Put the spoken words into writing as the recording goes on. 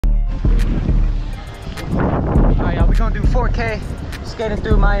gonna do 4K skating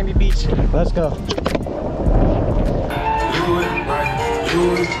through Miami Beach. Let's go. This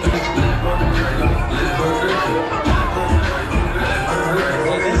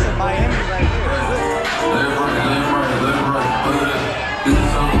is Miami right here.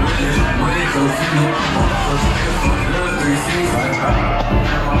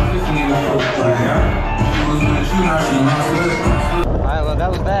 Alright, well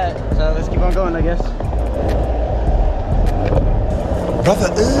that was that. So let's keep on going, I guess. Brother,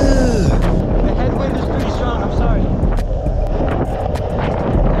 The headwind is pretty strong, I'm sorry.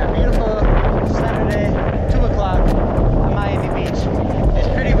 Yeah, beautiful Saturday, 2 o'clock on Miami Beach. It's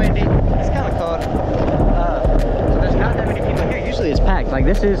pretty windy, it's kind of cold. So there's not that many people here. Usually it's packed. Like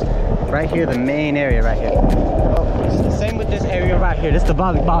this is right here, the main area right here. Oh, same with this area right here. This is the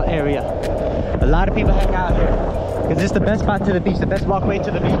volleyball area. A lot of people hang out here because this is the best spot to the beach. The best walkway to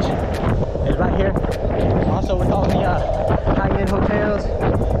the beach is right here. Also with all the high-end hotels,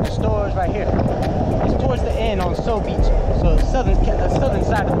 stores right here. It's towards the end on So Beach. So the southern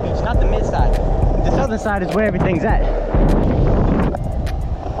side of the beach, not the mid side. The southern side is where everything's at.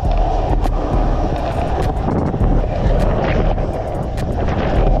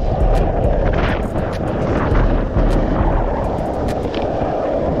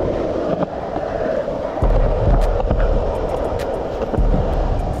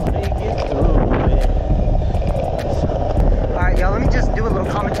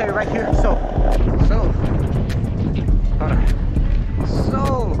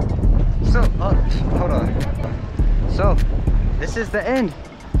 This is the end,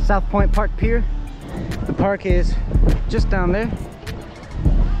 South Point Park Pier. The park is just down there.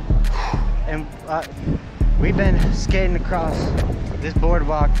 And we've been skating across this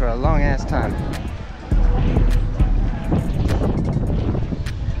boardwalk for a long ass time.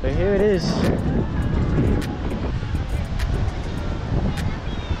 But here it is.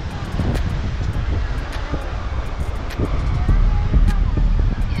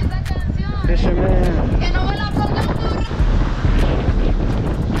 Fisherman.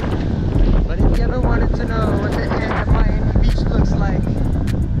 But if you ever wanted to know what the end of Miami Beach looks like,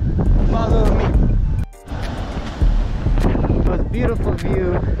 follow me. So it's a beautiful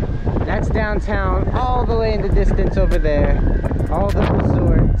view. That's downtown, all the way in the distance over there. All the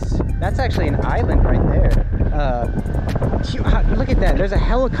resorts. That's actually an island right there. Look at that. There's a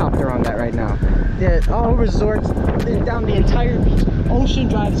helicopter on that right now. All resorts down the entire beach. Ocean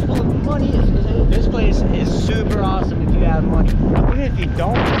Drive is full of money. This place is super awesome if you have money. Even if you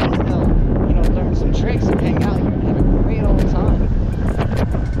don't, you can still, you know, learn some tricks and hang out here and have a great old time.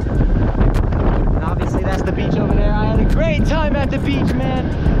 And obviously that's the beach over there. I had a great time at the beach, man.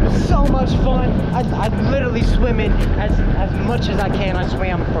 It was so much fun. I'm literally swimming as much as I can. I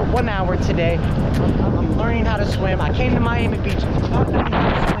swam for 1 hour today. I'm learning how to swim. I came to Miami Beach not knowing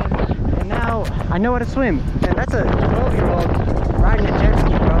how to swim, and now I know how to swim. And that's a 12-year-old riding a jet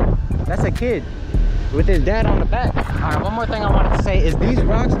ski, bro. That's a kid with his dad on the back. All right, one more thing I wanted to say is these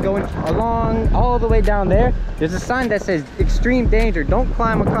rocks going along all the way down there, there's a sign that says extreme danger, don't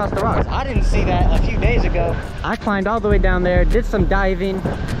climb across the rocks. I didn't see that a few days ago. I climbed all the way down there, did some diving.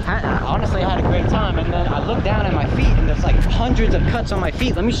 Honestly, I had a great time. And then I looked down at my feet and there's like hundreds of cuts on my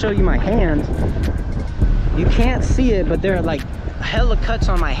feet. Let me show you my hands. You can't see it, but there are like hella cuts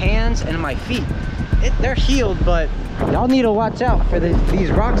on my hands and my feet. They're healed, but y'all need to watch out for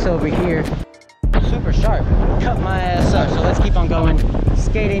these rocks over here. Super sharp. Cut my ass up. So let's keep on going,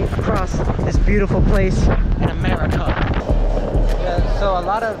 skating across this beautiful place in America. Yeah, so a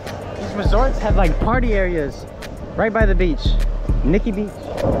lot of these resorts have like party areas right by the beach. Nikki Beach,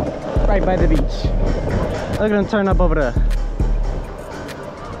 right by the beach. Look at them turn up over there.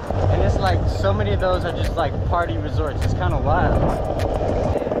 And it's like so many of those are just like party resorts. It's kind of wild.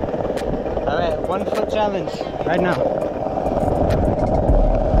 All right, 1 foot challenge right now.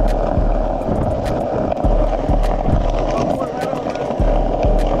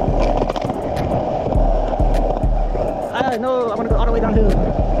 No, I want to go all the way down here.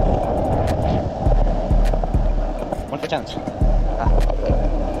 1 foot challenge.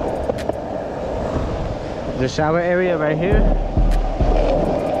 The shower area right here.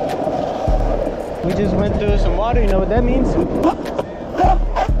 We just went through some water, you know what that means?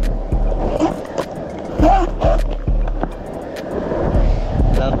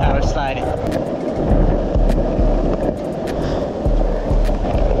 Love power sliding.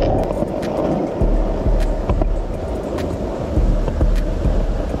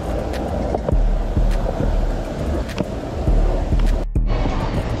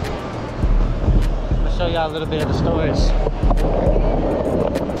 Show y'all a little bit of the stores.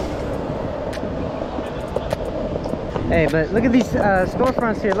 Hey, but look at these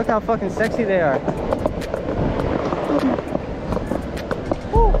storefronts here. Look how fucking sexy they are.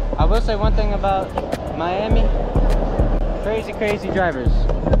 Woo. I will say one thing about Miami. Crazy drivers.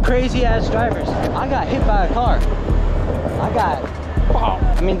 Crazy ass drivers. I got hit by a car.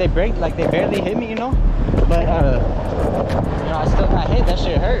 I mean, they braked, like they barely hit me, you know? But, you know, I still got hit. That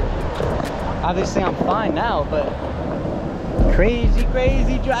shit hurt. Obviously, I'm fine now, but crazy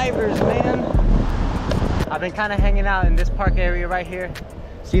drivers, man. I've been kind of hanging out in this park area right here.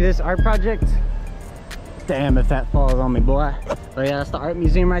 See this art project? Damn, if that falls on me, boy. But yeah, that's the art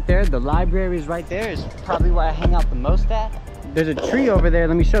museum right there. The library is right there. Is probably where I hang out the most at. There's a tree over there.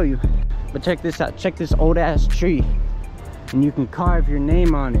 Let me show you. But check this out. Check this old ass tree. And you can carve your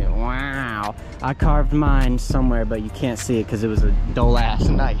name on it. Wow. I carved mine somewhere, but you can't see it because it was a dull ass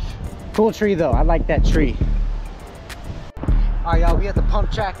knife. Cool tree though. I like that tree. All right, y'all, we at the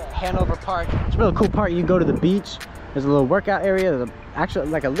pump track at Hanover Park. It's a really cool park. You go to the beach. There's a little workout area. There's actually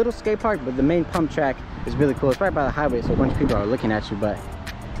like a little skate park, but the main pump track is really cool. It's right by the highway, so a bunch of people are looking at you. But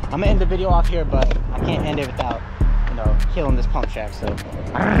I'm gonna end the video off here, but I can't end it without, you know, killing this pump track. So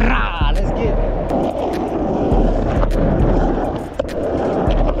let's get it.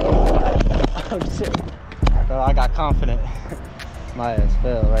 Oh shit. Bro, I got confident. My ass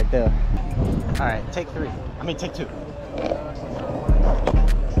fell right there. All right, take 3. I mean, take 2.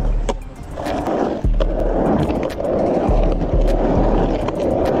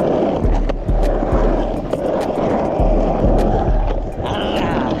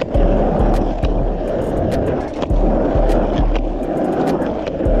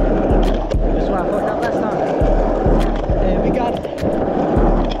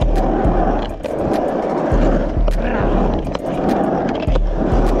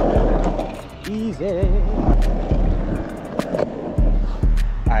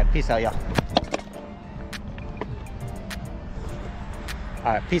 Peace out, y'all.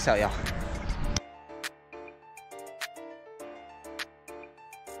 All right, peace out, y'all.